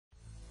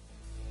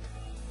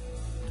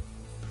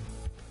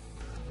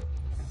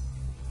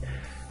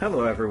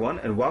Hello everyone,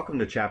 and welcome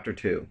to Chapter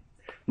 2.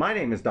 My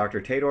name is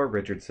Dr. Tador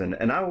Richardson,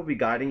 and I will be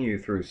guiding you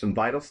through some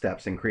vital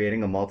steps in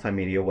creating a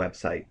multimedia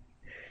website.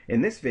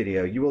 In this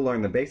video, you will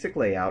learn the basic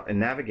layout and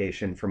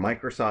navigation for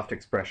Microsoft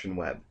Expression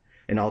Web,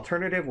 an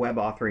alternative web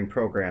authoring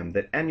program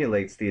that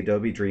emulates the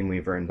Adobe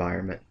Dreamweaver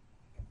environment.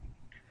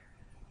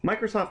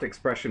 Microsoft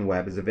Expression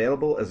Web is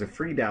available as a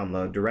free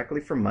download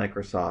directly from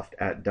Microsoft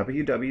at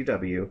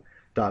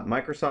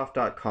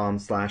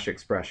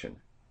www.microsoft.com/expression.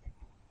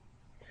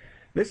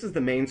 This is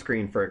the main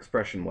screen for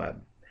Expression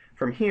Web.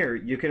 From here,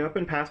 you can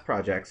open past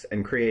projects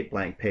and create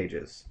blank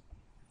pages.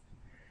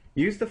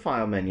 Use the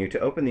File menu to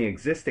open the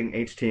existing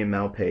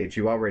HTML page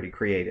you already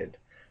created.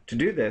 To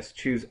do this,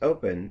 choose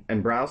Open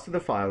and browse to the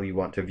file you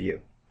want to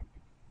view.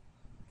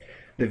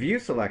 The View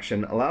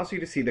selection allows you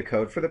to see the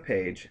code for the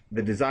page,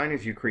 the design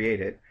as you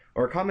create it,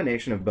 or a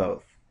combination of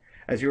both.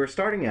 As you are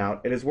starting out,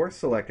 it is worth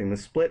selecting the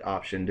Split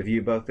option to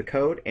view both the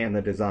code and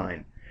the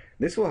design.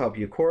 This will help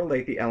you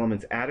correlate the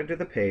elements added to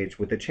the page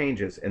with the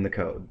changes in the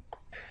code.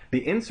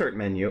 The Insert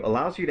menu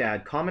allows you to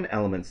add common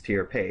elements to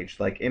your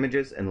page, like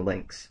images and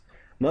links.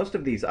 Most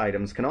of these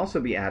items can also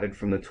be added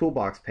from the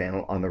Toolbox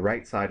panel on the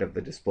right side of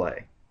the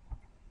display.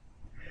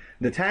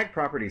 The Tag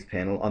Properties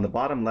panel on the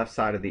bottom left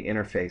side of the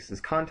interface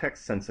is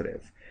context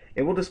sensitive.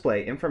 It will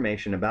display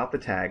information about the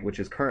tag which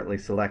is currently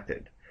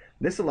selected.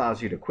 This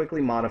allows you to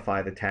quickly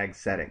modify the tag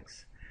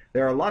settings.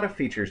 There are a lot of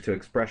features to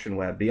Expression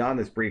Web beyond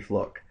this brief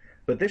look,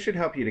 but this should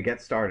help you to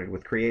get started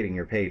with creating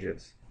your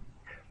pages.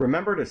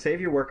 Remember to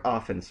save your work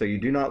often so you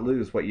do not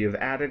lose what you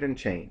have added and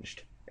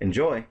changed.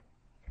 Enjoy!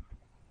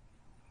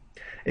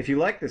 If you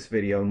like this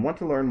video and want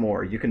to learn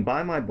more, you can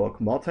buy my book,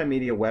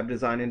 Multimedia Web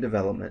Design and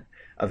Development,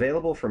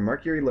 available from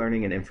Mercury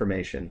Learning and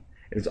Information.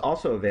 It is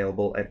also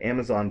available at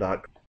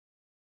Amazon.com.